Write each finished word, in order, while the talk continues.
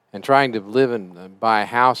And trying to live and buy a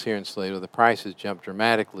house here in Salado, the price has jumped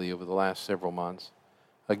dramatically over the last several months.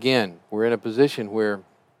 Again, we're in a position where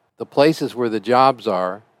the places where the jobs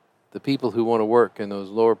are, the people who want to work in those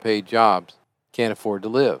lower paid jobs can't afford to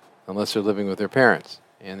live unless they're living with their parents.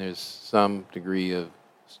 And there's some degree of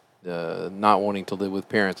not wanting to live with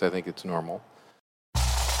parents. I think it's normal.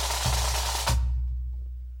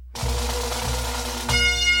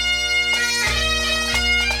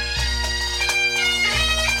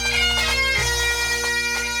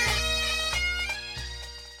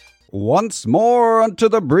 Once more unto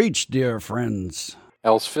the breach, dear friends.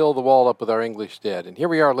 Else fill the wall up with our English dead. And here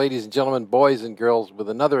we are, ladies and gentlemen, boys and girls, with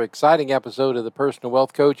another exciting episode of the Personal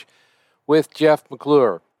Wealth Coach with Jeff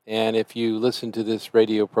McClure. And if you listen to this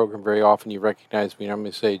radio program very often, you recognize me. I'm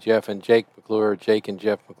going to say Jeff and Jake McClure, Jake and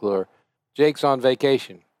Jeff McClure. Jake's on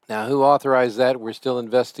vacation. Now, who authorized that? We're still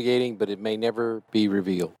investigating, but it may never be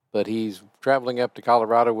revealed. But he's traveling up to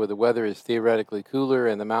Colorado where the weather is theoretically cooler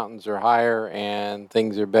and the mountains are higher and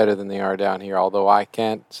things are better than they are down here, although I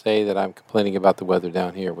can't say that I'm complaining about the weather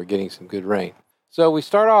down here. We're getting some good rain. So we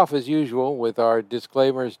start off as usual with our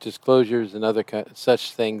disclaimers, disclosures, and other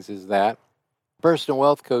such things as that. Personal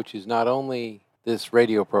Wealth Coach is not only this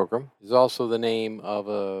radio program, is also the name of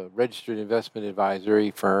a registered investment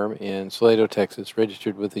advisory firm in Salado, Texas,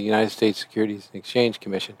 registered with the United States Securities and Exchange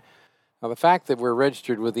Commission. Now, the fact that we're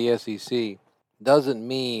registered with the SEC doesn't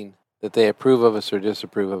mean that they approve of us or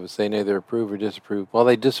disapprove of us. They neither approve or disapprove. Well,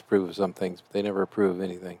 they disapprove of some things, but they never approve of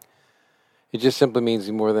anything. It just simply means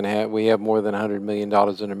we have more than $100 million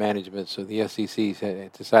under management, so the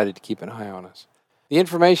SEC decided to keep an eye on us. The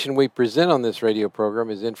information we present on this radio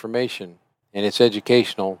program is information, and it's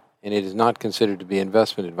educational, and it is not considered to be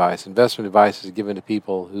investment advice. Investment advice is given to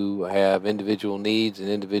people who have individual needs and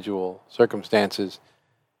individual circumstances,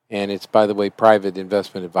 and it's, by the way, private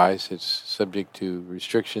investment advice. It's subject to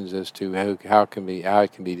restrictions as to how it can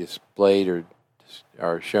be displayed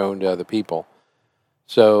or shown to other people.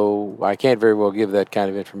 So I can't very well give that kind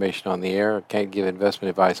of information on the air. I can't give investment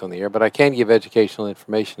advice on the air, but I can give educational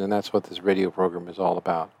information, and that's what this radio program is all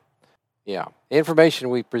about. Yeah. The information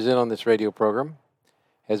we present on this radio program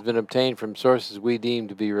has been obtained from sources we deem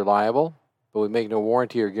to be reliable, but we make no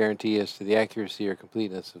warranty or guarantee as to the accuracy or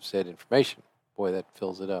completeness of said information. Boy, that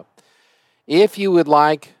fills it up. If you would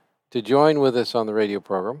like to join with us on the radio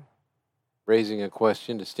program, raising a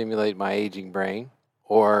question to stimulate my aging brain,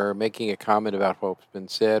 or making a comment about what's been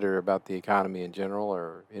said or about the economy in general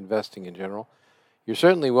or investing in general, you're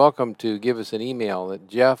certainly welcome to give us an email at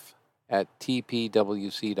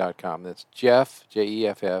jeff@tpwc.com. That's Jeff,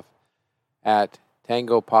 Jeff, at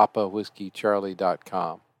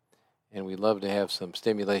tangopapawhiskeycharlie.com. And we'd love to have some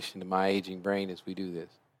stimulation to my aging brain as we do this.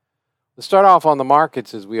 Let's start off on the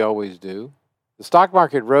markets as we always do. The stock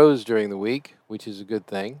market rose during the week, which is a good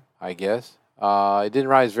thing, I guess. It didn't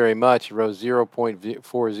rise very much. It rose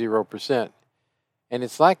 0.40%. And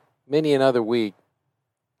it's like many another week.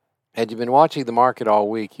 Had you been watching the market all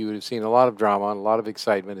week, you would have seen a lot of drama and a lot of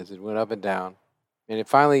excitement as it went up and down. And it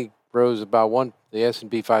finally rose the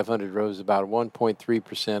S&P 500 rose about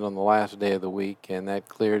 1.3% on the last day of the week, and that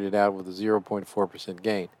cleared it out with a 0.4%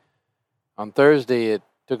 gain. On Thursday, it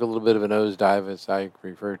took a little bit of a nosedive, as I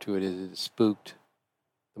refer to it as it spooked.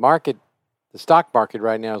 The stock market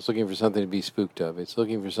right now is looking for something to be spooked of. It's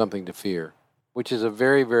looking for something to fear, which is a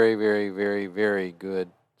very, very, very, very, very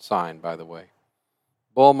good sign, by the way.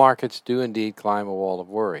 Bull markets do indeed climb a wall of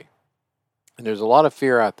worry. And there's a lot of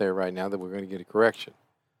fear out there right now that we're going to get a correction.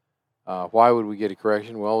 Why would we get a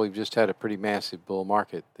correction? Well, we've just had a pretty massive bull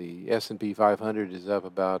market. The S&P 500 is up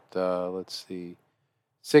about,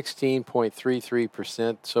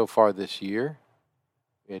 16.33% so far this year.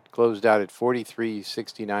 It closed out at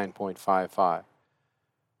 4369.55.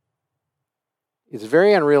 It's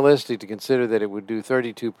very unrealistic to consider that it would do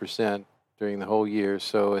 32% during the whole year.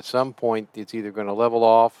 So at some point, it's either going to level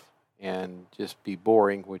off and just be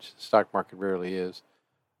boring, which the stock market rarely is,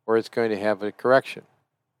 or it's going to have a correction.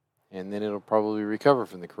 And then it'll probably recover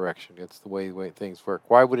from the correction. That's the way things work.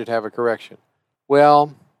 Why would it have a correction?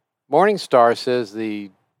 Well, Morningstar says the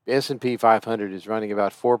S&P 500 is running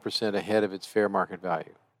about 4% ahead of its fair market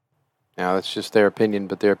value. Now, that's just their opinion,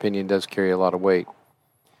 but their opinion does carry a lot of weight.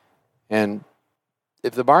 And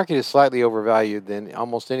if the market is slightly overvalued, then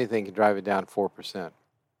almost anything can drive it down 4%.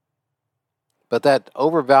 But that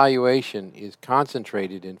overvaluation is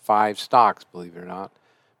concentrated in 5 stocks, believe it or not.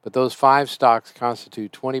 But those 5 stocks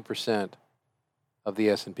constitute 20% of the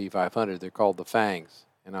S&P 500. They're called the FANGs.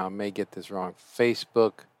 And I may get this wrong.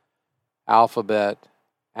 Facebook, Alphabet,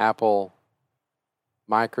 Apple,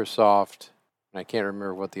 Microsoft, and I can't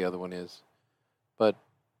remember what the other one is. But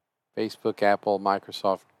Facebook, Apple,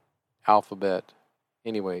 Microsoft, Alphabet.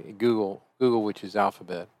 Anyway, Google, which is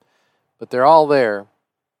Alphabet. But they're all there,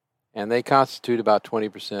 and they constitute about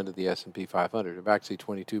 20% of the S&P 500, or actually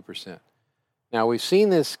 22%. Now, we've seen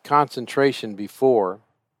this concentration before,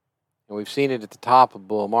 and we've seen it at the top of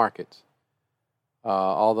bull markets.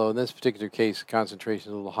 Although in this particular case, the concentration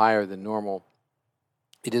is a little higher than normal.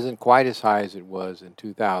 It isn't quite as high as it was in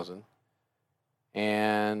 2000.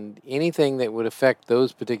 And anything that would affect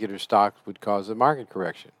those particular stocks would cause a market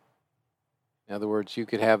correction. In other words, you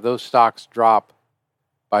could have those stocks drop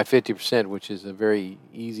by 50%, which is a very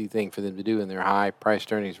easy thing for them to do in their high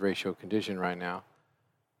price-to-earnings ratio condition right now.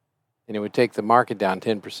 And it would take the market down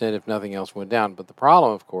 10% if nothing else went down. But the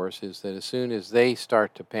problem, of course, is that as soon as they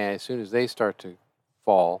start to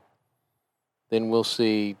fall, then we'll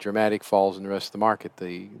see dramatic falls in the rest of the market.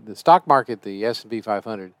 The stock market, the S&P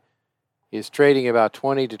 500, is trading about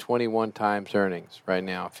 20 to 21 times earnings right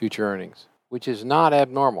now, future earnings, which is not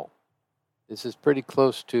abnormal. This is pretty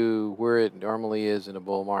close to where it normally is in a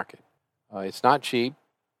bull market. It's not cheap,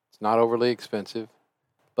 it's not overly expensive,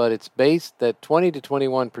 but it's based at 20 to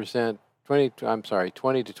 21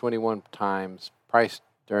 times price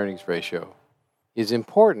to earnings ratio is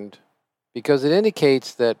important because it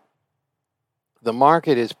indicates that the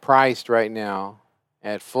market is priced right now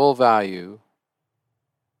at full value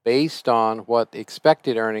based on what the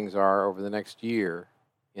expected earnings are over the next year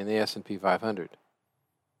in the S&P 500.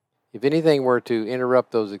 If anything were to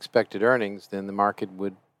interrupt those expected earnings, then the market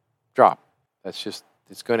would drop. It's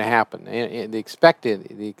going to happen. And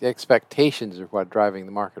the expectations are what driving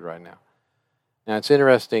the market right now. Now, it's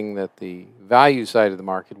interesting that the value side of the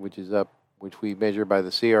market, which we measure by the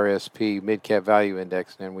CRSP Mid-Cap Value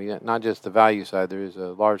Index, and not just the value side, there is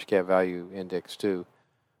a large cap value index too.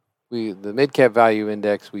 The mid-cap value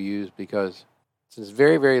index we use because since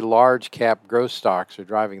very, very large cap growth stocks are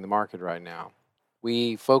driving the market right now,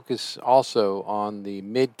 we focus also on the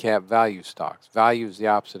mid-cap value stocks. Value is the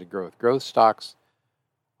opposite of growth. Growth stocks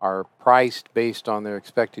are priced based on their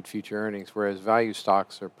expected future earnings, whereas value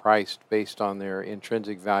stocks are priced based on their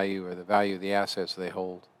intrinsic value or the value of the assets they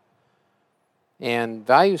hold. And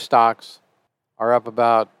value stocks are up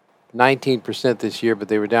about 19% this year, but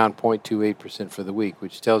they were down 0.28% for the week,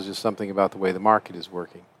 which tells you something about the way the market is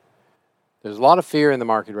working. There's a lot of fear in the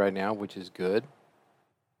market right now, which is good.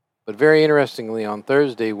 But very interestingly, on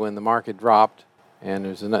Thursday when the market dropped, and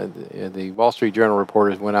the Wall Street Journal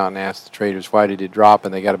reporters went out and asked the traders, why did it drop?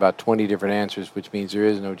 And they got about 20 different answers, which means there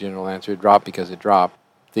is no general answer. It dropped because it dropped.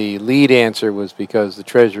 The lead answer was because the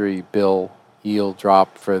Treasury bill yield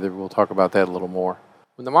dropped further. We'll talk about that a little more.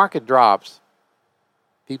 When the market drops,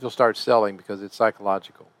 people start selling because it's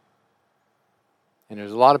psychological. And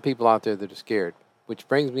there's a lot of people out there that are scared, which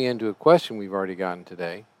brings me into a question we've already gotten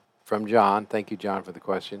today from John. Thank you, John, for the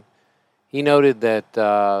question. He noted that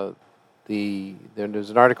there's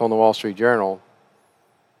an article in the Wall Street Journal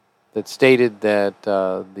that stated that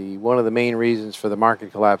one of the main reasons for the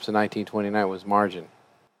market collapse in 1929 was margin.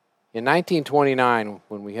 In 1929,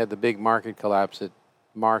 when we had the big market collapse, it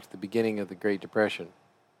marked the beginning of the Great Depression.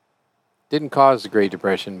 Didn't cause the Great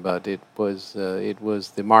Depression, but it was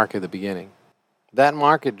the mark of the beginning. That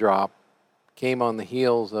market drop came on the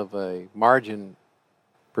heels of a margin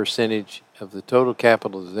percentage of the total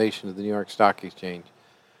capitalization of the New York Stock Exchange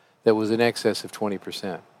that was in excess of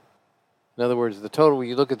 20%. In other words, when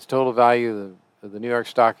you look at the total value of the New York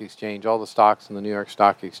Stock Exchange, all the stocks in the New York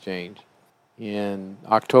Stock Exchange in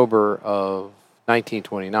October of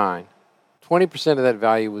 1929, 20% of that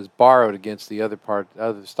value was borrowed against the other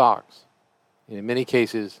stocks. And in many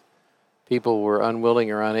cases, people were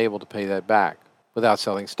unwilling or unable to pay that back without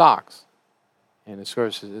selling stocks. And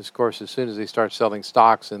of course, as soon as they start selling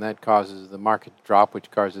stocks, then that causes the market to drop, which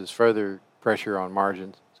causes further pressure on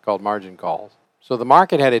margins. It's called margin calls. So the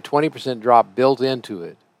market had a 20% drop built into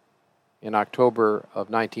it in October of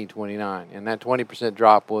 1929. And that 20%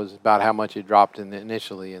 drop was about how much it dropped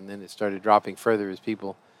initially, and then it started dropping further as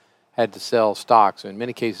people had to sell stocks. In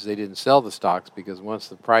many cases, they didn't sell the stocks because once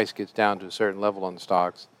the price gets down to a certain level on the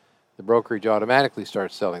stocks, the brokerage automatically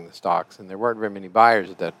starts selling the stocks. And there weren't very many buyers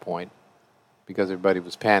at that point because everybody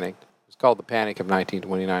was panicked. It was called the Panic of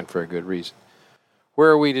 1929 for a good reason. Where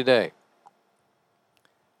are we today?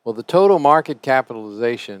 Well, the total market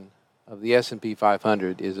capitalization of the S&P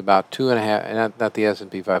 500 is about 2.5, not the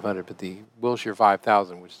S&P 500, but the Wilshire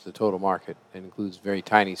 5000, which is the total market. It includes very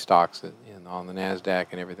tiny stocks on the NASDAQ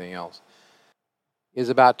and everything else, is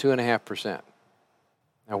about 2.5%.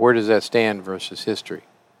 Now, where does that stand versus history?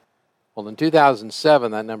 Well, in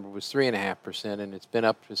 2007, that number was 3.5%, and it's been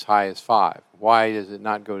up as high as 5%. Why does it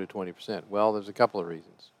not go to 20%? Well, there's a couple of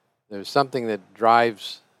reasons. There's something that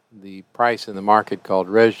drives the price in the market called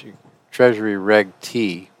Treasury Reg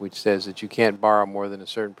T, which says that you can't borrow more than a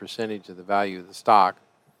certain percentage of the value of the stock.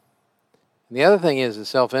 And the other thing is the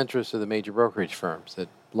self-interest of the major brokerage firms that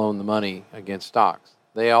loan the money against stocks.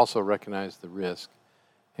 They also recognize the risk,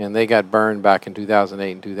 and they got burned back in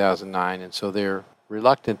 2008 and 2009, and so they're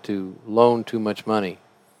reluctant to loan too much money.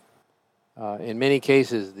 In many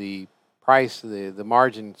cases, the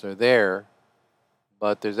margins are there,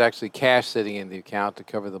 but there's actually cash sitting in the account to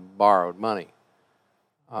cover the borrowed money.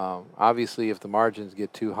 Obviously, if the margins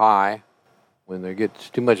get too high, when there gets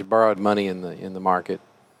too much borrowed money in the market,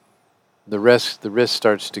 the risk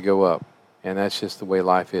starts to go up, and that's just the way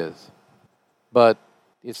life is. But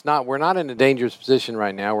we're not in a dangerous position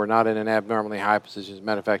right now. We're not in an abnormally high position. As a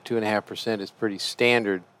matter of fact, 2.5% is pretty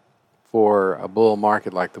standard for a bull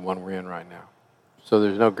market like the one we're in right now. So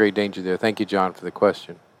there's no great danger there. Thank you, John, for the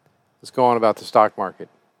question. Let's go on about the stock market.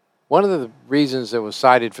 One of the reasons that was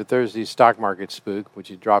cited for Thursday's stock market spook, which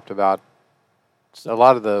had dropped about, a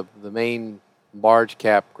lot of the main large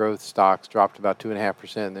cap growth stocks dropped about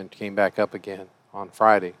 2.5% and then came back up again on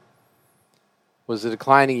Friday, was the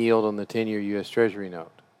declining yield on the 10-year U.S. Treasury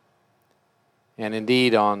note. And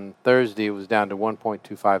indeed, on Thursday, it was down to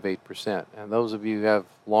 1.258%. And those of you who have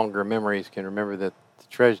longer memories can remember that the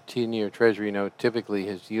 10-year Treasury note typically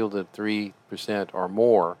has yielded 3% or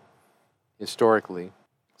more historically.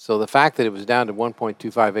 So the fact that it was down to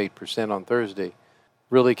 1.258% on Thursday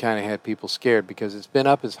really kind of had people scared, because it's been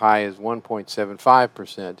up as high as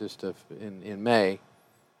 1.75% just in May.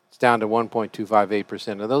 It's down to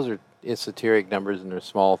 1.258%. Now, those are esoteric numbers and they're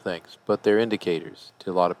small things, but they're indicators to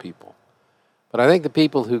a lot of people. But I think the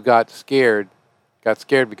people who got scared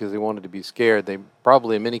because they wanted to be scared. They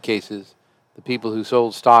probably, in many cases, the people who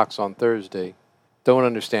sold stocks on Thursday don't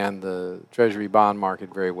understand the Treasury bond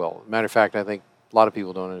market very well. Matter of fact, I think a lot of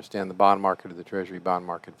people don't understand the bond market or the Treasury bond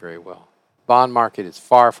market very well. Bond market is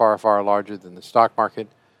far, far, far larger than the stock market.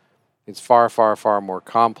 It's far, far, far more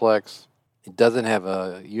complex. It doesn't have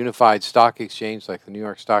a unified stock exchange like the New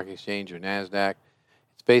York Stock Exchange or NASDAQ.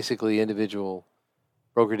 It's basically individual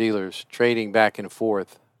broker-dealers trading back and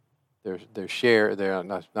forth their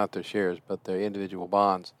not their shares, but their individual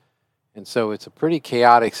bonds. And so it's a pretty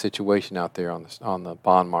chaotic situation out there on the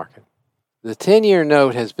bond market. The 10-year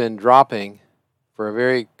note has been dropping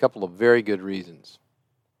for a couple of very good reasons.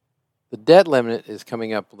 The debt limit is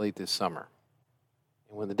coming up late this summer.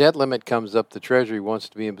 And when the debt limit comes up, the Treasury wants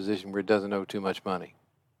to be in a position where it doesn't owe too much money,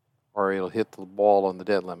 or it'll hit the wall on the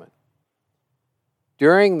debt limit.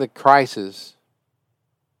 During the crisis,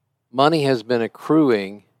 money has been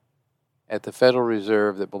accruing at the Federal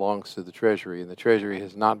Reserve that belongs to the Treasury, and the Treasury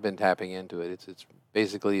has not been tapping into it.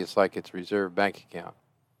 It's like its reserve bank account.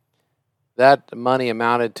 That money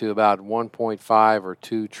amounted to about $1.5 or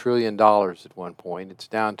 $2 trillion at one point. It's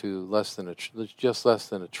down to just less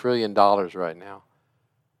than $1 trillion right now.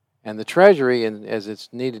 And the Treasury, as it's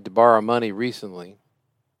needed to borrow money recently,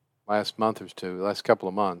 last couple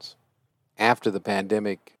of months, after the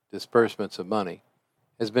pandemic disbursements of money,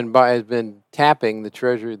 has been tapping the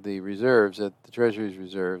Treasury's reserves at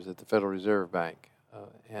the Federal Reserve Bank.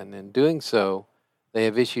 And in doing so, they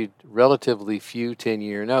have issued relatively few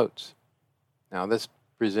 10-year notes. Now, this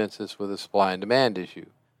presents us with a supply and demand issue.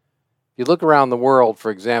 If you look around the world, for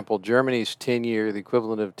example, Germany's 10-year, the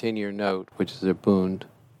equivalent of a 10-year note, which is a Bund,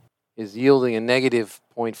 is yielding a negative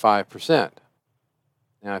 0.5%.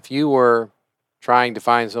 Now, if you were trying to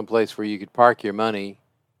find some place where you could park your money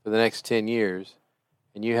for the next 10 years,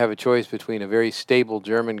 and you have a choice between a very stable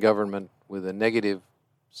German government with a negative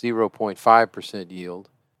 0.5% yield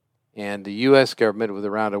and the U.S. government with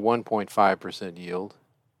around a 1.5% yield,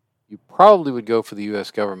 you probably would go for the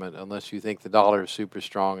U.S. government unless you think the dollar is super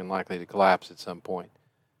strong and likely to collapse at some point.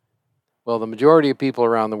 Well, the majority of people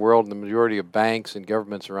around the world and the majority of banks and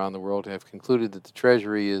governments around the world have concluded that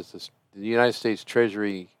the United States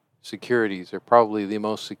Treasury securities are probably the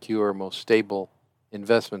most secure, most stable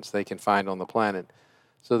investments they can find on the planet.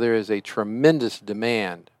 So there is a tremendous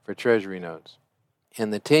demand for Treasury notes.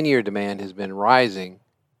 And the 10-year demand has been rising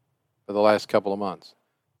for the last couple of months.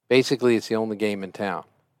 Basically, it's the only game in town.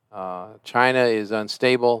 China is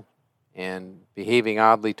unstable and behaving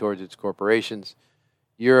oddly towards its corporations.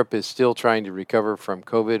 Europe is still trying to recover from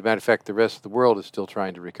COVID. Matter of fact, the rest of the world is still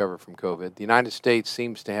trying to recover from COVID. The United States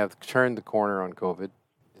seems to have turned the corner on COVID.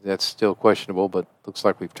 That's still questionable, but looks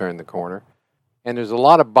like we've turned the corner. And there's a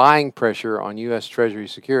lot of buying pressure on U.S. Treasury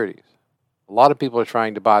securities. A lot of people are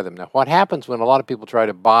trying to buy them. Now, what happens when a lot of people try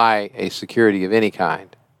to buy a security of any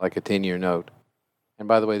kind, like a 10-year note? And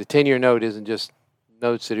by the way, the 10-year note isn't just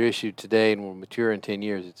notes that are issued today and will mature in 10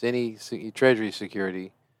 years. It's any Treasury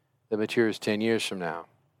security that matures 10 years from now.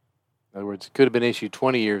 In other words, it could have been issued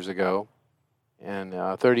 20 years ago, and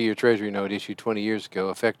a 30-year Treasury note issued 20 years ago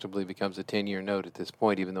effectively becomes a 10-year note at this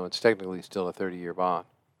point, even though it's technically still a 30-year bond.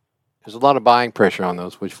 There's a lot of buying pressure on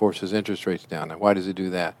those, which forces interest rates down. Now, why does it do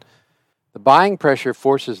that? The buying pressure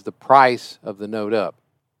forces the price of the note up.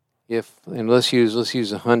 And let's use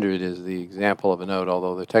 100 as the example of a note,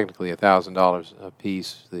 although they're technically $1,000 a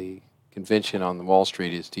piece. The convention on the Wall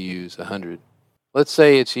Street is to use 100. Let's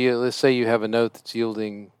say you have a note that's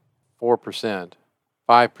yielding 4%,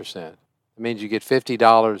 5%. It means you get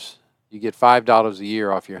 $50. You get $5 a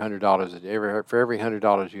year off your $100 for every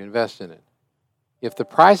 $100 you invest in it. If the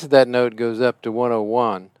price of that note goes up to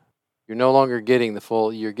 101, you're no longer getting the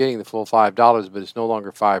full. You're getting the full $5, but it's no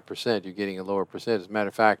longer 5%. You're getting a lower percent. As a matter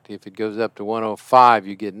of fact, if it goes up to 105,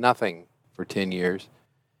 you get nothing for 10 years.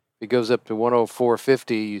 If it goes up to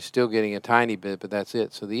 104.50, you're still getting a tiny bit, but that's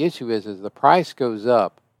it. So the issue is, as the price goes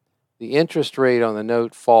up, the interest rate on the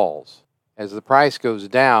note falls. As the price goes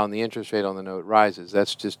down, the interest rate on the note rises.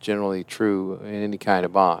 That's just generally true in any kind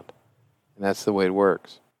of bond, and that's the way it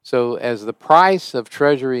works. So as the price of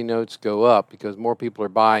Treasury notes go up, because more people are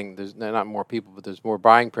buying, there's not more people, but there's more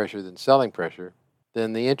buying pressure than selling pressure,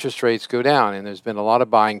 then the interest rates go down, and there's been a lot of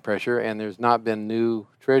buying pressure, and there's not been new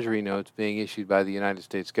Treasury notes being issued by the United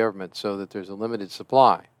States government, so that there's a limited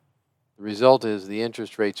supply. The result is the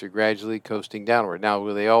interest rates are gradually coasting downward. Now,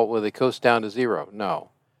 will they coast down to zero? No,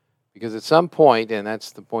 because at some point, and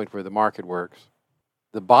that's the point where the market works,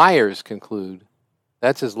 the buyers conclude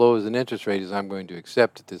that's as low as an interest rate as I'm going to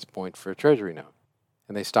accept at this point for a Treasury note.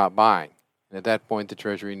 And they stop buying. And at that point, the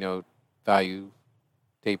Treasury note value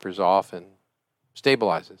tapers off and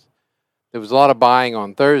stabilizes. There was a lot of buying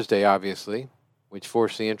on Thursday, obviously, which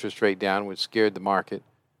forced the interest rate down, which scared the market.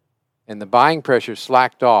 And the buying pressure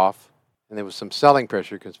slacked off, and there was some selling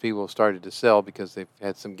pressure because people started to sell because they've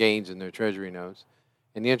had some gains in their Treasury notes.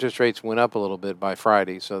 And the interest rates went up a little bit by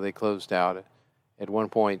Friday, so they closed out at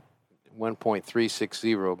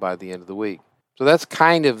 1.360 by the end of the week. So that's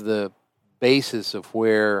kind of the basis of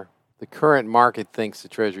where the current market thinks the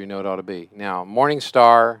Treasury note ought to be. Now,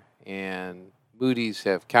 Morningstar and Moody's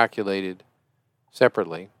have calculated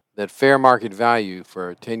separately that fair market value for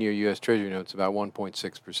a 10-year U.S. Treasury note is about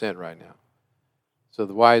 1.6% right now. So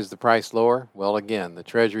why is the price lower? Well, again, the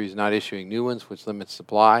Treasury is not issuing new ones, which limits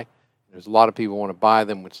supply. There's a lot of people who want to buy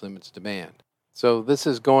them, which limits demand. So this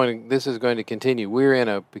is going to continue. We're in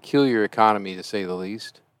a peculiar economy, to say the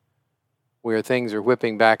least, where things are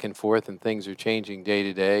whipping back and forth and things are changing day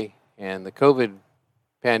to day. And the COVID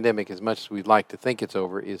pandemic, as much as we'd like to think it's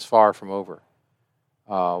over, is far from over.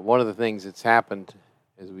 One of the things that's happened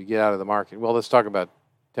as we get out of the market, well, let's talk about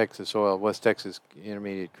Texas oil, West Texas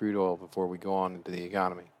Intermediate crude oil before we go on into the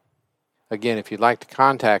economy. Again, if you'd like to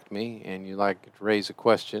contact me and you'd like to raise a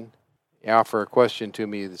question, offer a question to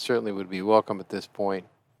me, that certainly would be welcome at this point.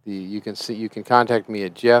 You can contact me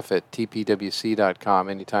at jeff@tpwc.com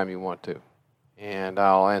anytime you want to, and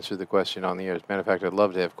I'll answer the question on the air. As a matter of fact, I'd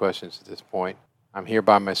love to have questions at this point. I'm here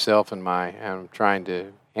by myself, and I'm trying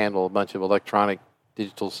to handle a bunch of electronic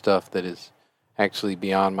digital stuff that is actually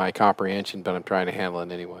beyond my comprehension, but I'm trying to handle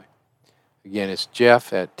it anyway. Again, it's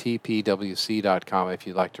jeff@tpwc.com if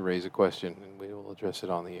you'd like to raise a question, and we will address it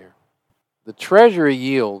on the air. The Treasury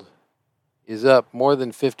yield is up more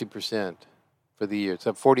than 50% for the year. It's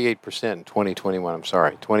up 48% in 2021.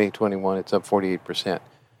 2021, it's up 48%.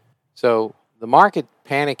 So the market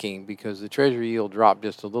panicking because the Treasury yield dropped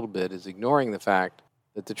just a little bit is ignoring the fact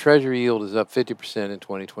that the Treasury yield is up 50% in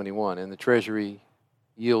 2021, and the Treasury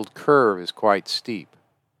yield curve is quite steep.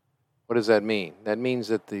 What does that mean? That means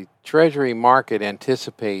that the Treasury market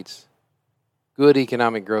anticipates good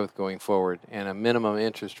economic growth going forward and a minimum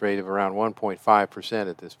interest rate of around 1.5%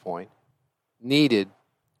 at this point. Needed,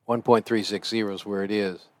 1.360 is where it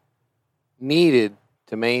is, needed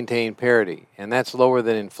to maintain parity. And that's lower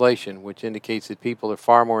than inflation, which indicates that people are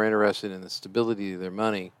far more interested in the stability of their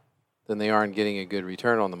money than they are in getting a good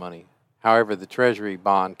return on the money. However, the Treasury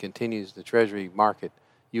market,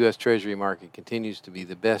 U.S. Treasury market, continues to be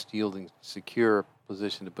the best yielding, secure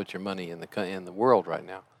position to put your money in the world right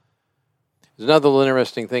now. There's another little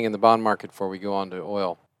interesting thing in the bond market before we go on to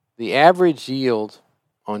oil. The average yield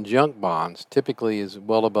on junk bonds typically is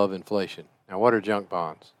well above inflation. Now, what are junk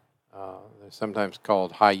bonds? They're sometimes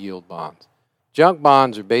called high-yield bonds. Junk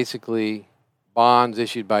bonds are basically bonds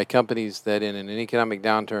issued by companies that in an economic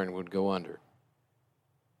downturn would go under.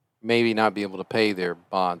 Maybe not be able to pay their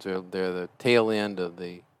bonds. They're the tail end of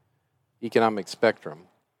the economic spectrum.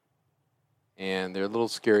 And they're a little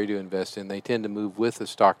scary to invest in. They tend to move with the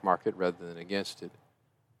stock market rather than against it.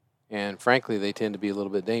 And frankly, they tend to be a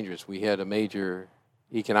little bit dangerous. We had a major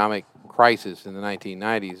economic crisis in the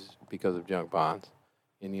 1990s because of junk bonds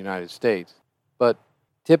in the United States. But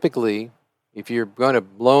typically, if you're going to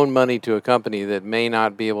loan money to a company that may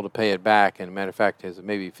not be able to pay it back, and a matter of fact has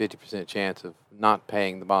maybe a 50% chance of not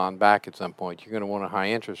paying the bond back at some point, you're going to want a high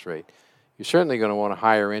interest rate. You're certainly going to want a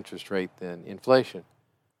higher interest rate than inflation.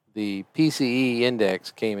 The PCE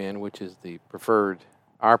index came in, which is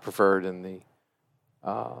our preferred and the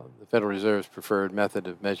Federal Reserve's preferred method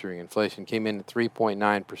of measuring inflation, came in at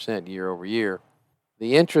 3.9% year over year.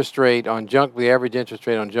 The average interest rate on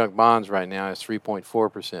junk bonds right now is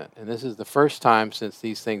 3.4%. And this is the first time since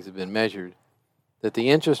these things have been measured that the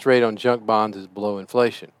interest rate on junk bonds is below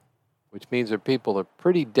inflation, which means that people are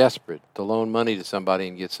pretty desperate to loan money to somebody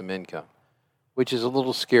and get some income, which is a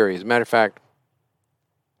little scary. As a matter of fact,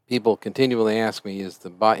 people continually ask me, is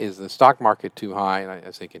the stock market too high? And I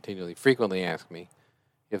say continually, frequently ask me,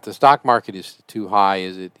 if the stock market is too high,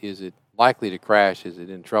 is it likely to crash? Is it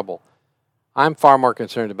in trouble? I'm far more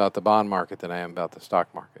concerned about the bond market than I am about the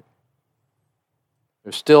stock market.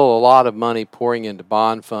 There's still a lot of money pouring into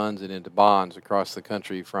bond funds and into bonds across the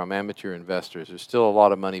country from amateur investors. There's still a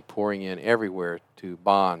lot of money pouring in everywhere to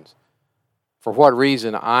bonds. For what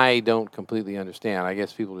reason, I don't completely understand. I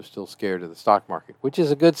guess people are still scared of the stock market, which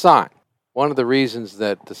is a good sign. One of the reasons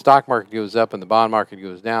that the stock market goes up and the bond market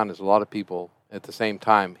goes down is a lot of people at the same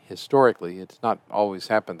time, historically, it's not always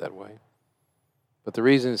happened that way. But the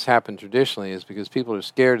reason it's happened traditionally is because people are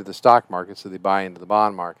scared of the stock market, so they buy into the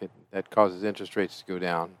bond market. That causes interest rates to go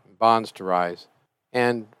down, bonds to rise.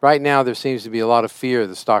 And right now there seems to be a lot of fear of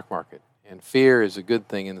the stock market. And fear is a good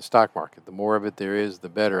thing in the stock market. The more of it there is, the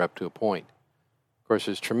better up to a point. Of course,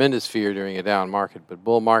 there's tremendous fear during a down market, but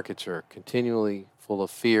bull markets are continually full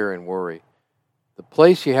of fear and worry. The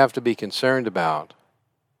place you have to be concerned about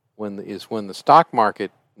is when the stock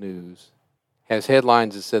market news has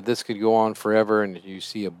headlines that said this could go on forever, and you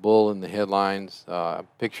see a bull in the headlines, a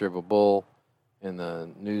picture of a bull in the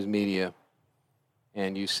news media,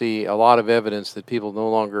 and you see a lot of evidence that people no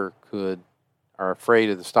longer are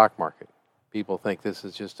afraid of the stock market. People think this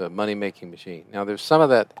is just a money-making machine. Now, there's some of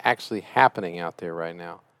that actually happening out there right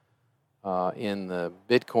now in the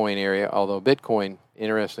Bitcoin area, although Bitcoin,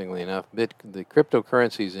 interestingly enough, the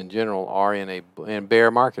cryptocurrencies in general are in a bear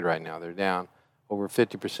market right now. They're down over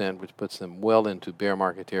 50%, which puts them well into bear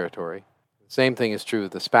market territory. The same thing is true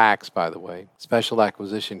with the SPACs, by the way, special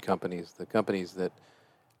acquisition companies, the companies that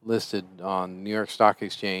listed on New York Stock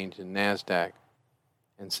Exchange and NASDAQ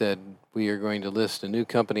and said, we are going to list a new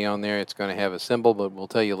company on there. It's going to have a symbol, but we'll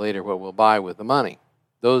tell you later what we'll buy with the money.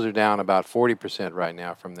 Those are down about 40% right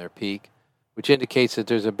now from their peak, which indicates that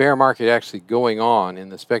there's a bear market actually going on in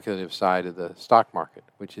the speculative side of the stock market,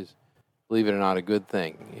 which is, believe it or not, a good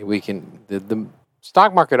thing. The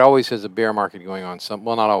stock market always has a bear market going on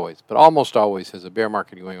well, not always, but almost always has a bear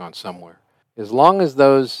market going on somewhere. As long as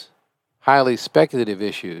those highly speculative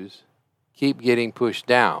issues keep getting pushed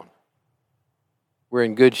down, we're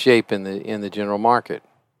in good shape in the general market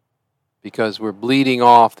because we're bleeding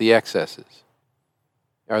off the excesses.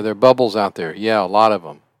 Are there bubbles out there? Yeah, a lot of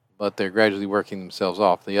them, but they're gradually working themselves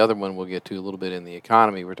off. The other one we'll get to a little bit in the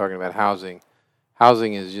economy. We're talking about housing.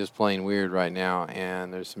 Housing is just plain weird right now,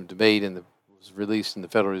 and there's some debate was released in the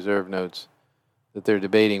Federal Reserve notes that they're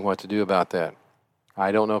debating what to do about that.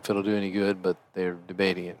 I don't know if it'll do any good, but they're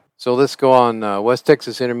debating it. So let's go on. West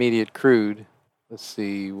Texas Intermediate crude, let's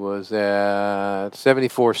see, was at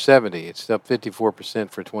 74.70. It's up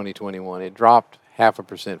 54% for 2021. It dropped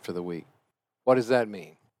 0.5% for the week. What does that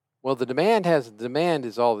mean? Well, the demand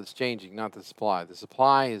is all that's changing, not the supply. The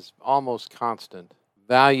supply is almost constant.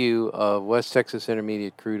 Value of West Texas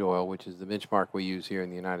Intermediate crude oil, which is the benchmark we use here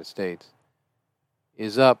in the United States,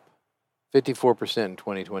 is up 54% in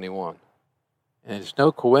 2021. And it's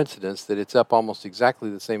no coincidence that it's up almost exactly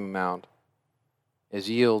the same amount as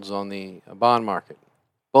yields on the bond market.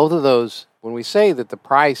 Both of those, when we say that the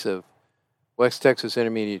price of West Texas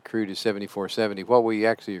Intermediate crude is $74.70, what we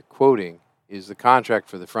actually are quoting is the contract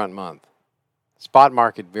for the front month. The spot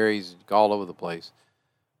market varies all over the place,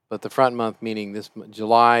 but the front month, meaning this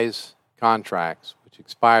July's contracts, which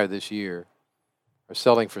expire this year, are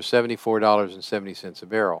selling for $74.70 a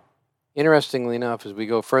barrel. Interestingly enough, as we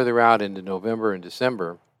go further out into November and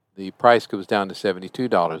December, the price goes down to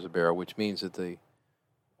 $72 a barrel, which means that the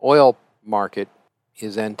oil market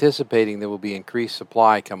is anticipating there will be increased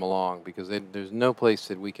supply come along because there's no place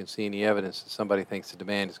that we can see any evidence that somebody thinks the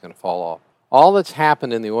demand is going to fall off. All that's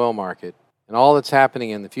happened in the oil market and all that's happening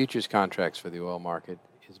in the futures contracts for the oil market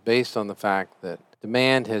is based on the fact that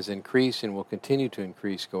demand has increased and will continue to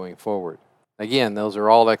increase going forward. Again, those are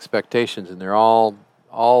all expectations, and they're all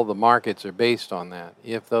all the markets are based on that.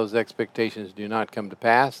 If those expectations do not come to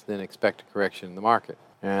pass, then expect a correction in the market.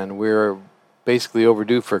 And we're basically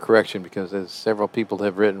overdue for a correction because, as several people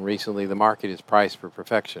have written recently, the market is priced for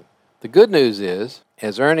perfection. The good news is,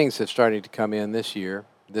 as earnings have started to come in this year,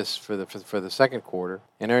 for the second quarter,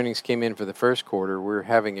 and earnings came in for the first quarter, we're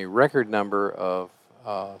having a record number of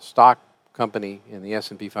stock company in the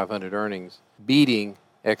S&P 500 earnings beating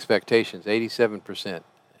expectations, 87%.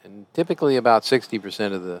 And typically about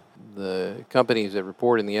 60% of the companies that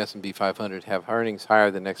report in the S&P 500 have earnings higher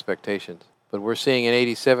than expectations. But we're seeing an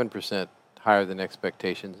 87% higher than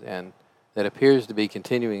expectations, and that appears to be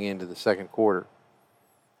continuing into the second quarter.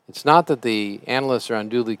 It's not that the analysts are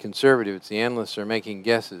unduly conservative, it's the analysts are making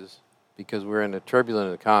guesses because we're in a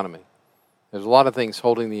turbulent economy. There's a lot of things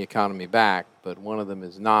holding the economy back, but one of them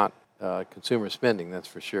is not consumer spending, that's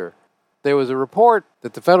for sure. There was a report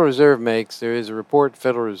that the Federal Reserve makes, there is a report the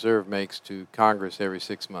Federal Reserve makes to Congress every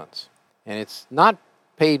 6 months. And it's not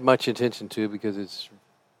paid much attention to because it's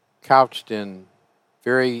couched in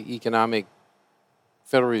very economic,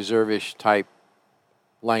 Federal Reserve-ish type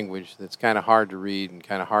language that's kind of hard to read and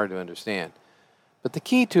kind of hard to understand. But the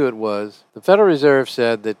key to it was the Federal Reserve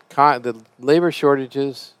said that the labor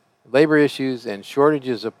issues, and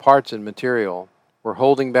shortages of parts and material were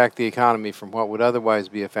holding back the economy from what would otherwise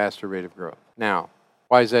be a faster rate of growth. Now,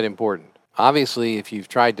 why is that important? Obviously, if you've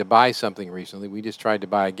tried to buy something recently, we just tried to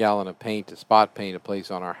buy a gallon of paint to spot paint a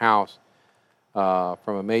place on our house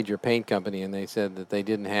from a major paint company, and they said that they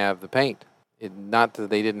didn't have the paint. Not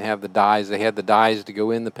that they didn't have the dyes. They had the dyes to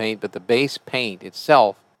go in the paint, but the base paint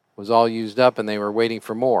itself was all used up, and they were waiting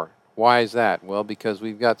for more. Why is that? Well, because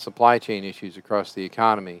we've got supply chain issues across the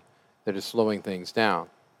economy that are slowing things down.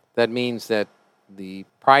 That means that the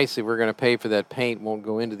price that we're going to pay for that paint won't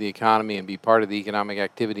go into the economy and be part of the economic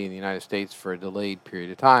activity in the United States for a delayed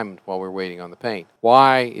period of time while we're waiting on the paint.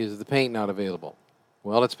 Why is the paint not available?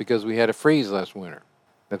 Well, it's because we had a freeze last winter.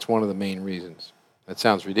 That's one of the main reasons. That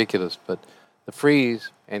sounds ridiculous, but the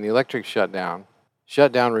freeze and the electric shutdown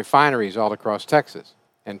shut down refineries all across Texas,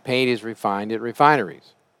 and paint is refined at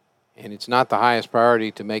refineries. And it's not the highest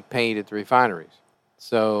priority to make paint at the refineries.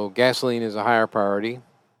 So gasoline is a higher priority,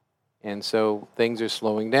 and so things are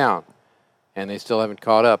slowing down, and they still haven't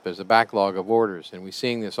caught up. There's a backlog of orders, and we're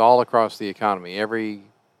seeing this all across the economy. Every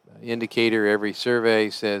indicator, every survey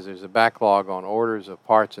says there's a backlog on orders of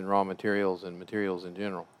parts and raw materials and materials in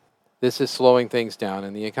general. This is slowing things down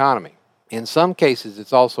in the economy. In some cases,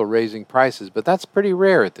 it's also raising prices, but that's pretty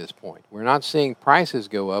rare at this point. We're not seeing prices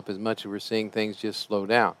go up as much as we're seeing things just slow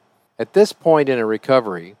down. At this point in a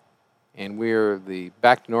recovery, and the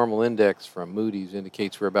back to normal index from Moody's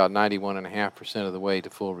indicates we're about 91.5% of the way to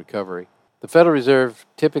full recovery. The Federal Reserve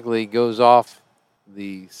typically goes off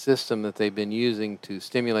the system that they've been using to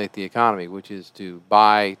stimulate the economy, which is to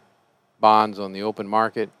buy bonds on the open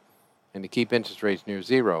market and to keep interest rates near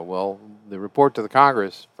zero. Well, the report to the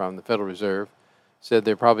Congress from the Federal Reserve said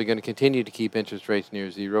they're probably going to continue to keep interest rates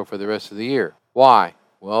near zero for the rest of the year. Why?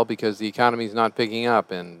 Well, because the economy's not picking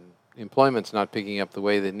up and employment's not picking up the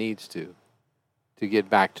way that it needs to get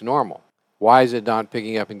back to normal. Why is it not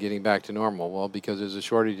picking up and getting back to normal? Well, because there's a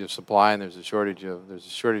shortage of supply, and there's a shortage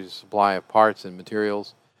of supply of parts and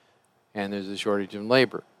materials, and there's a shortage of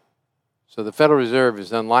labor. So the Federal Reserve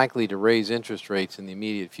is unlikely to raise interest rates in the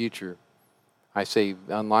immediate future. I say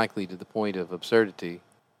unlikely to the point of absurdity.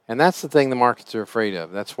 And that's the thing the markets are afraid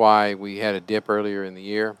of. That's why we had a dip earlier in the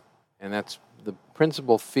year. And that's the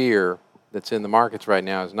principal fear that's in the markets right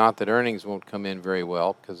now is not that earnings won't come in very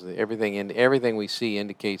well, because everything we see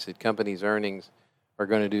indicates that companies' earnings are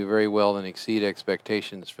going to do very well and exceed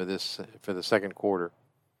expectations for the second quarter.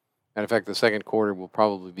 And in fact, the second quarter will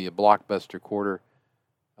probably be a blockbuster quarter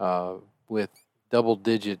with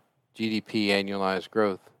double-digit GDP annualized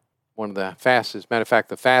growth. One of the fastest, matter of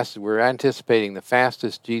fact, we're anticipating the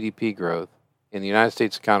fastest GDP growth in the United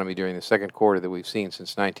States economy during the second quarter that we've seen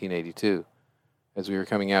since 1982, as we were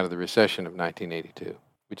coming out of the recession of 1982,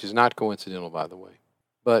 which is not coincidental, by the way.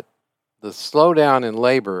 But the slowdown in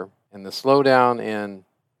labor and the slowdown in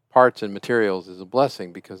parts and materials is a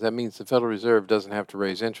blessing, because that means the Federal Reserve doesn't have to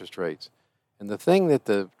raise interest rates. And the thing that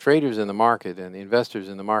the traders in the market and the investors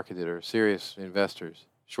in the market that are serious investors,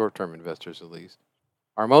 short-term investors at least,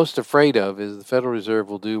 are most afraid of is the Federal Reserve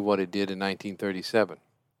will do what it did in 1937,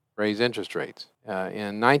 raise interest rates.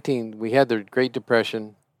 We had the Great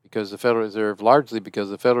Depression because the Federal Reserve,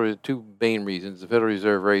 two main reasons. The Federal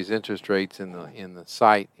Reserve raised interest rates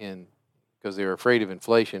because they were afraid of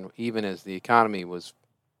inflation, even as the economy was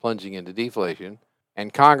plunging into deflation.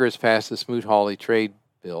 And Congress passed the Smoot-Hawley trade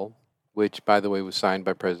bill, which, by the way, was signed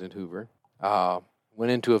by President Hoover.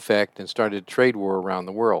 went into effect and started a trade war around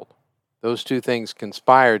the world. Those two things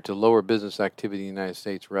conspired to lower business activity in the United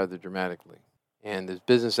States rather dramatically. And as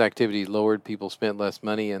business activity lowered, people spent less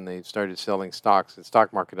money and they started selling stocks. The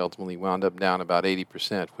stock market ultimately wound up down about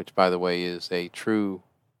 80%, which, by the way, is a true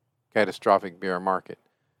catastrophic bear market,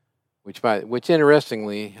 which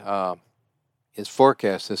interestingly is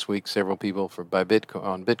forecast this week. Several people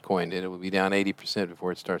on Bitcoin, and it will be down 80%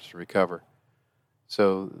 before it starts to recover.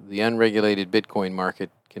 So the unregulated Bitcoin market,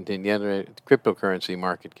 the cryptocurrency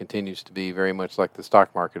market, continues to be very much like the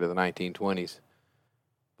stock market of the 1920s.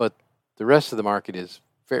 But the rest of the market is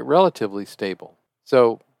relatively stable.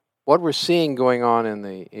 So what we're seeing going on in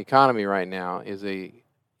the economy right now is an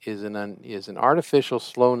artificial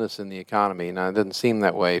slowness in the economy. Now, it doesn't seem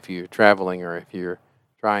that way if you're traveling or if you're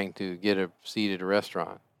trying to get a seat at a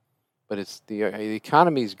restaurant. But it's the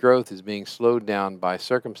economy's growth is being slowed down by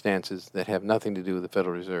circumstances that have nothing to do with the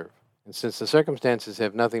Federal Reserve. And since the circumstances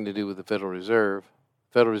have nothing to do with the Federal Reserve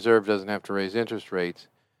doesn't have to raise interest rates,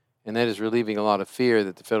 and that is relieving a lot of fear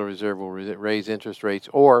that the Federal Reserve will raise interest rates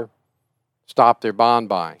or stop their bond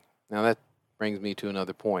buying. Now that brings me to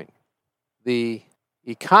another point. The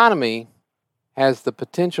economy has the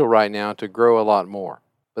potential right now to grow a lot more,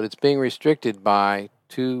 but it's being restricted by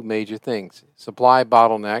two major things: supply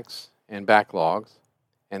bottlenecks and backlogs,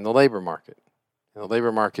 and the labor market. And the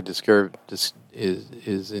labor market is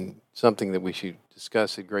in something that we should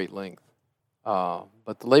discuss at great length.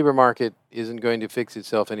 But the labor market isn't going to fix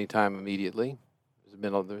itself anytime immediately.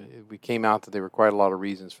 We came out that there were quite a lot of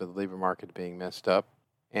reasons for the labor market being messed up,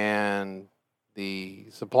 and the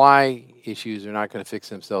supply issues are not going to fix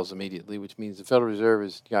themselves immediately, which means the Federal Reserve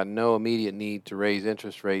has got no immediate need to raise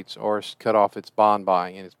interest rates or cut off its bond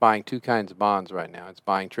buying. And it's buying two kinds of bonds right now. It's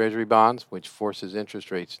buying Treasury bonds, which forces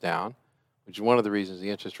interest rates down, which is one of the reasons the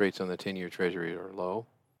interest rates on the 10-year Treasury are low.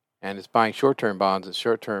 And it's buying short-term bonds and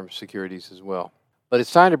short-term securities as well. But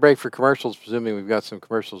it's time to break for commercials, presuming we've got some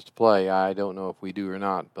commercials to play. I don't know if we do or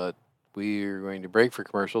not, but we're going to break for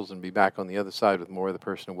commercials and be back on the other side with more of the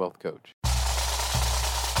Personal Wealth Coach.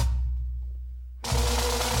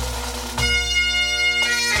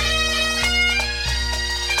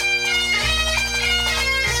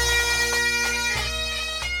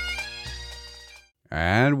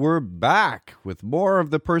 And we're back with more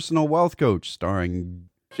of the Personal Wealth Coach, starring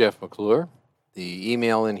Jeff McClure. The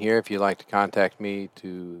email in here, if you'd like to contact me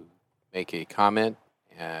to make a comment,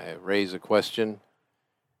 raise a question,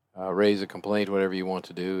 raise a complaint, whatever you want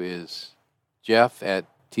to do, is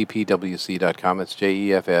jeff@tpwc.com. It's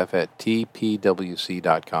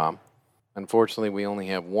jeff@tpwc.com. Unfortunately, we only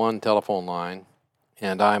have one telephone line,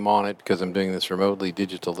 and I'm on it because I'm doing this remotely,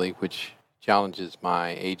 digitally, which challenges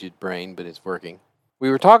my aged brain, but it's working. We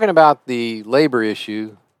were talking about the labor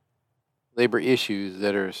issues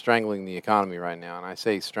that are strangling the economy right now, and I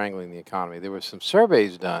say strangling the economy. There were some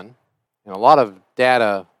surveys done and a lot of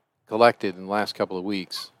data collected in the last couple of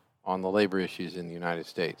weeks on the labor issues in the United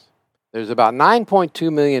States. There's about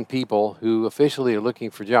 9.2 million people who officially are looking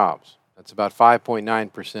for jobs. That's about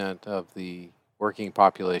 5.9% of the working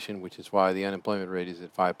population, which is why the unemployment rate is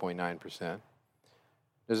at 5.9%.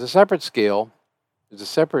 There's a separate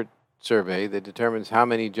survey that determines how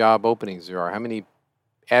many job openings there are, how many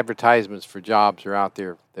advertisements for jobs are out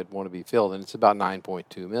there that want to be filled, and it's about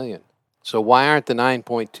 9.2 million. So why aren't the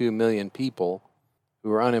 9.2 million people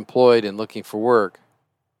who are unemployed and looking for work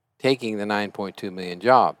taking the 9.2 million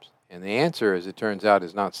jobs? And the answer, as it turns out,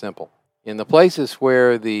 is not simple. In the places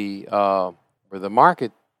where the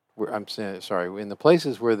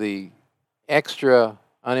extra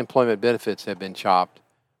unemployment benefits have been chopped,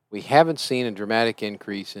 we haven't seen a dramatic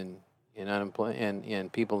increase in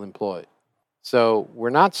people employed. So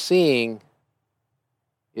we're not seeing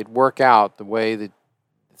it work out the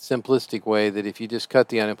simplistic way that if you just cut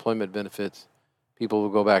the unemployment benefits, people will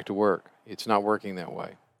go back to work. It's not working that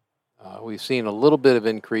way. We've seen a little bit of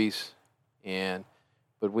increase,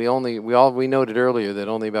 but we noted earlier that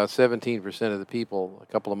only about 17% of the people a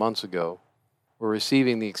couple of months ago were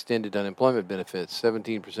receiving the extended unemployment benefits.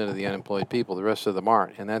 17% of the unemployed people, the rest of them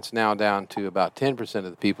aren't, and that's now down to about 10%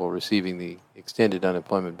 of the people receiving the extended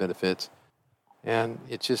unemployment benefits, and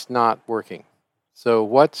it's just not working. So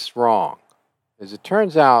what's wrong? As it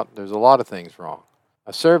turns out, there's a lot of things wrong.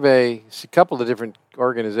 A couple of different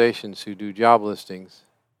organizations who do job listings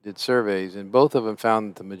did surveys, and both of them found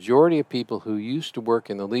that the majority of people who used to work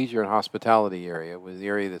in the leisure and hospitality area was the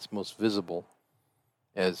area that's most visible,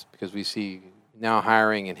 because we see now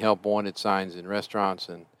hiring and help wanted signs in restaurants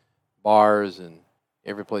and bars and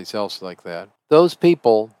every place else like that. Those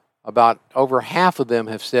people, about over half of them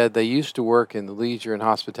have said they used to work in the leisure and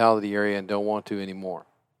hospitality area and don't want to anymore.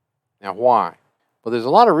 Now, why? Well, there's a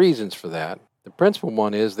lot of reasons for that. The principal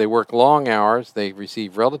one is they work long hours, they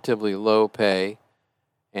receive relatively low pay,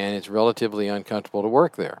 and it's relatively uncomfortable to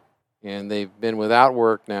work there. And they've been without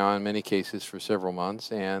work now in many cases for several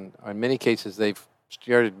months, and in many cases they've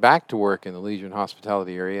started back to work in the leisure and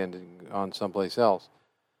hospitality area and on someplace else.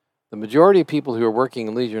 The majority of people who are working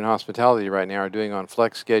in leisure and hospitality right now are doing on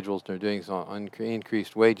flex schedules and are doing so on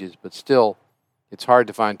increased wages, but still, it's hard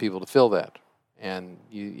to find people to fill that. And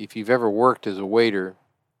if you've ever worked as a waiter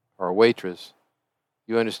or a waitress,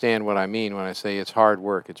 you understand what I mean when I say it's hard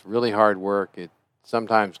work. It's really hard work. It's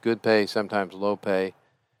sometimes good pay, sometimes low pay.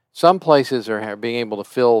 Some places are being able to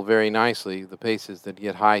fill very nicely the places that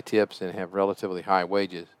get high tips and have relatively high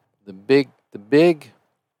wages. The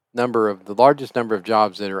largest number of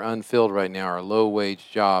jobs that are unfilled right now are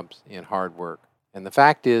low-wage jobs in hard work. And the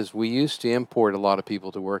fact is, we used to import a lot of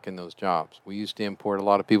people to work in those jobs. We used to import a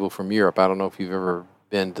lot of people from Europe. I don't know if you've ever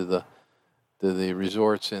been to the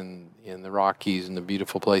resorts in the Rockies and the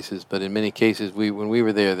beautiful places, but in many cases, when we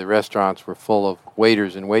were there, the restaurants were full of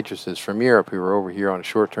waiters and waitresses from Europe who were over here on a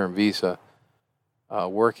short-term visa,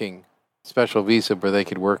 working special visa where they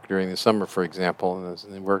could work during the summer, for example,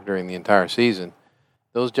 and they work during the entire season.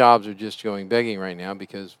 Those jobs are just going begging right now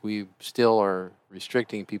because we still are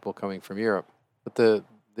restricting people coming from Europe. But the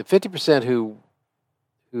 50% who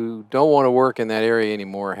don't want to work in that area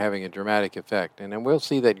anymore are having a dramatic effect. And then we'll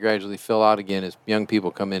see that gradually fill out again as young people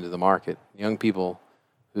come into the market, young people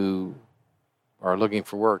who are looking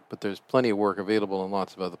for work, but there's plenty of work available in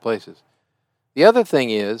lots of other places. The other thing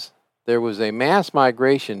is there was a mass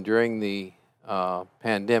migration during the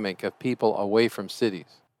pandemic of people away from cities.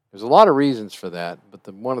 There's a lot of reasons for that,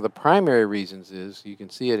 but one of the primary reasons is, you can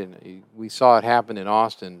see it we saw it happen in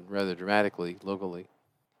Austin rather dramatically locally,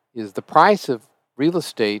 is the price of real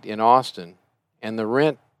estate in Austin and the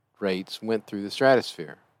rent rates went through the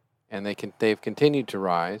stratosphere, and they've continued to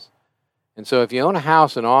rise. And so if you own a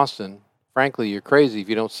house in Austin, frankly, you're crazy if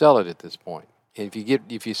you don't sell it at this point. And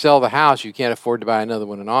if you sell the house, you can't afford to buy another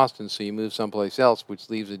one in Austin, so you move someplace else, which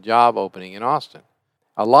leaves a job opening in Austin.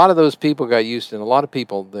 A lot of those people got used to, and a lot of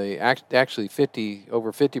people, over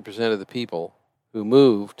 50% of the people who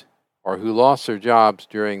moved or who lost their jobs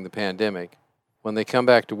during the pandemic, when they come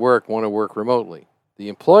back to work, want to work remotely. The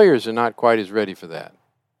employers are not quite as ready for that.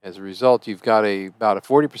 As a result, you've got about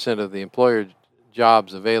 40% of the employer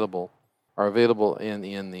jobs available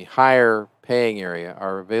in the higher paying area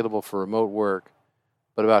are available for remote work,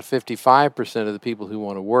 but about 55% of the people who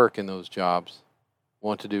want to work in those jobs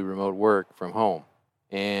want to do remote work from home.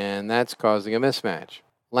 And that's causing a mismatch.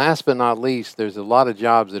 Last but not least, there's a lot of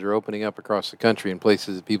jobs that are opening up across the country in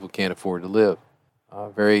places that people can't afford to live.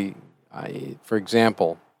 For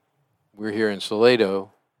example, we're here in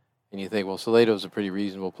Salado, and you think, well, Salado is a pretty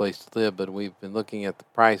reasonable place to live, but we've been looking at the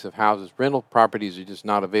price of houses. Rental properties are just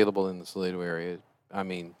not available in the Salado area. I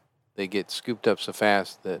mean, they get scooped up so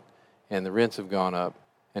fast and the rents have gone up.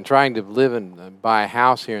 And trying to live and buy a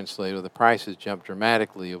house here in Salado, the price has jumped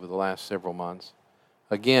dramatically over the last several months.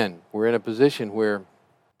 Again, we're in a position where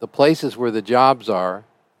the places where the jobs are,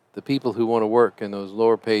 the people who want to work in those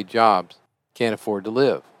lower paid jobs can't afford to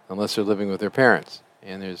live unless they're living with their parents.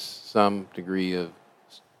 And there's some degree of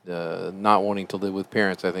not wanting to live with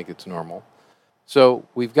parents. I think it's normal. So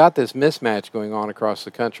we've got this mismatch going on across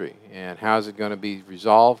the country. And how is it going to be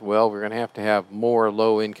resolved? Well, we're going to have more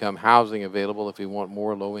low-income housing available if we want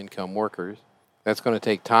more low-income workers. That's going to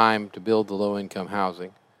take time to build the low-income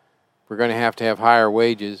housing. We're going to have higher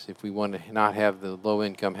wages if we want to not have the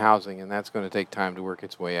low-income housing, and that's going to take time to work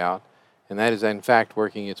its way out. And that is, in fact,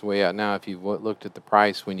 working its way out now. If you've looked at the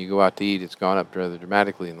price when you go out to eat, it's gone up rather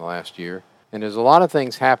dramatically in the last year. And there's a lot of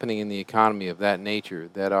things happening in the economy of that nature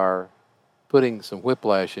that are putting some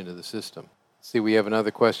whiplash into the system. See, we have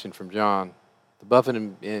another question from John. The Buffett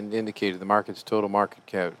indicated the market's total market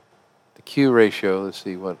cap, the Q ratio. Let's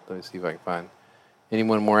see if I can find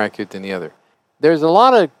anyone more accurate than the other. There's a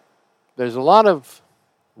lot of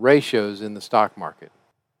ratios in the stock market.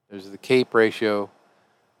 There's the CAPE ratio,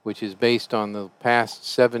 which is based on the past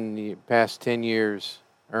 10 years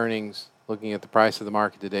earnings, looking at the price of the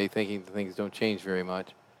market today, thinking that things don't change very much,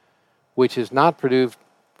 which has not proved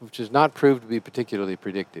to be particularly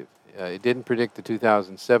predictive. It didn't predict the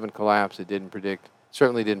 2007 collapse.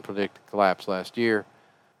 Certainly didn't predict the collapse last year.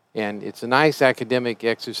 And it's a nice academic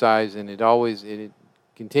exercise, and it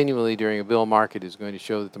continually during a bull market is going to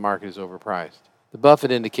show that the market is overpriced. The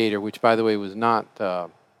Buffett indicator, which by the way was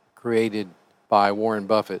not created by Warren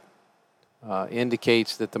Buffett,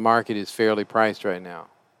 indicates that the market is fairly priced right now.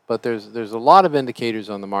 But there's a lot of indicators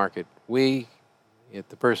on the market. We at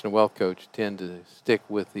the Personal Wealth Coach, tend to stick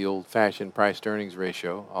with the old-fashioned price-to-earnings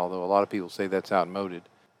ratio, although a lot of people say that's outmoded.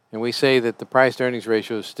 And we say that the price-to-earnings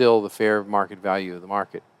ratio is still the fair market value of the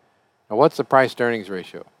market. Now, what's the price-to-earnings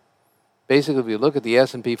ratio? Basically, if you look at the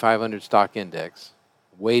S&P 500 stock index,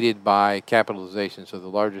 weighted by capitalization, so the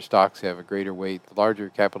larger stocks have a greater weight. The larger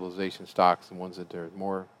capitalization stocks, the ones that are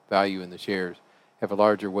more value in the shares, have a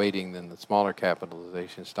larger weighting than the smaller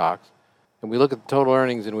capitalization stocks. And we look at the total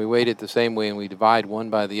earnings and we weight it the same way and we divide one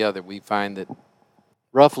by the other. We find that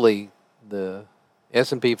roughly the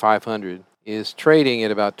S&P 500 is trading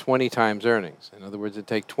at about 20 times earnings. In other words, it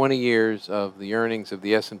takes 20 years of the earnings of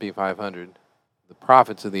the S&P 500, the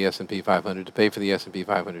profits of the S&P 500, to pay for the S&P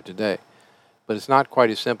 500 today. But it's not quite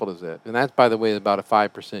as simple as that. And that's, by the way, about a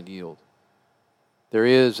 5% yield. There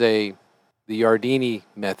is the Yardeni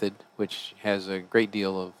method, which has a great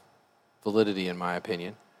deal of validity in my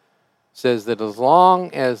opinion, says that as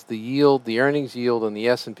long as the earnings yield on the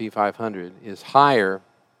S&P 500 is higher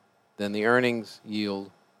than the earnings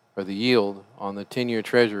yield or the yield on the 10-year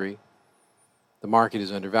Treasury, the market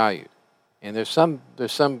is undervalued. And there's some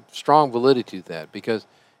strong validity to that, because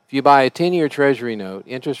if you buy a 10-year Treasury note,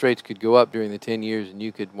 interest rates could go up during the 10 years and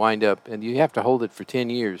you could wind up, and you have to hold it for 10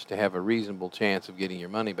 years to have a reasonable chance of getting your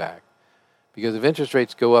money back. Because if interest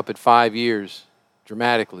rates go up at 5 years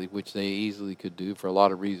dramatically, which they easily could do for a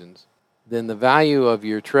lot of reasons, then the value of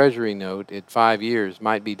your Treasury note at 5 years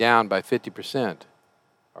might be down by 50%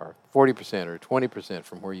 or 40% or 20%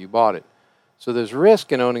 from where you bought it. So there's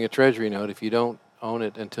risk in owning a Treasury note if you don't own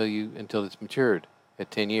it until it's matured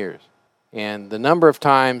at 10 years. And the number of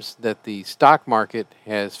times that the stock market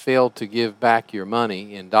has failed to give back your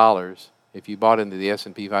money in dollars, if you bought into the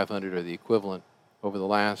S&P 500 or the equivalent over the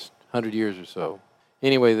last 100 years or so.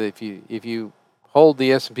 Anyway, if you hold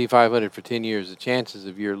the S&P 500 for 10 years, the chances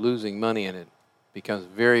of your losing money in it becomes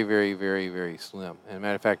very, very, very, very slim. And as a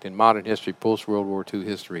matter of fact, in modern history, post-World War II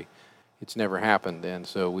history, it's never happened. And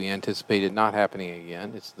so we anticipate it not happening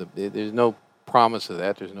again. There's no promise of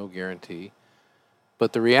that. There's no guarantee.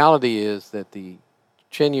 But the reality is that the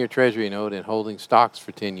 10-year Treasury note and holding stocks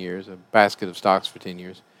for 10 years, a basket of stocks for 10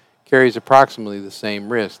 years, carries approximately the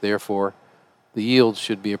same risk. Therefore, the yields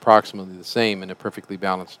should be approximately the same in a perfectly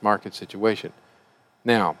balanced market situation.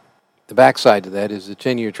 Now, the backside to that is the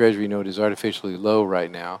 10-year Treasury note is artificially low right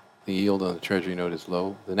now. The yield on the Treasury note is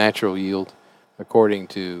low. The natural yield, according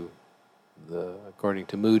to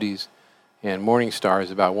Moody's and Morningstar, is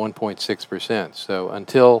about 1.6%. So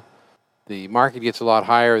until the market gets a lot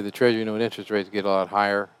higher, the Treasury note interest rates get a lot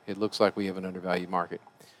higher, it looks like we have an undervalued market.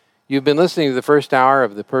 You've been listening to the first hour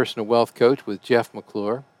of the Personal Wealth Coach with Jeff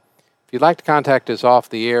McClure. If you'd like to contact us off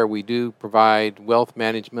the air, we do provide wealth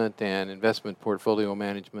management and investment portfolio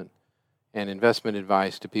management and investment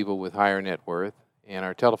advice to people with higher net worth. And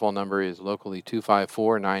our telephone number is locally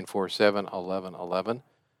 254-947-1111.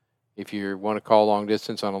 If you want to call long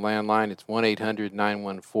distance on a landline, it's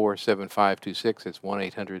 1-800-914-7526. It's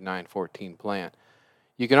 1-800-914-PLAN.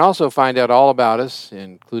 You can also find out all about us,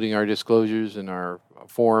 including our disclosures and our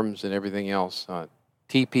forums and everything else, on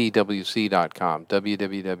tpwc.com,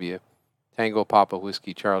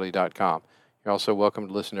 www.TangoPapaWhiskeyCharlie.com. You're also welcome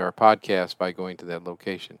to listen to our podcast by going to that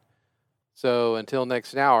location. So until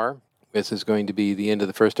next hour, this is going to be the end of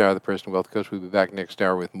the first hour of the Personal Wealth Coach. We'll be back next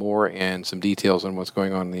hour with more and some details on what's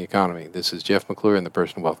going on in the economy. This is Jeff McClure and the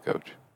Personal Wealth Coach.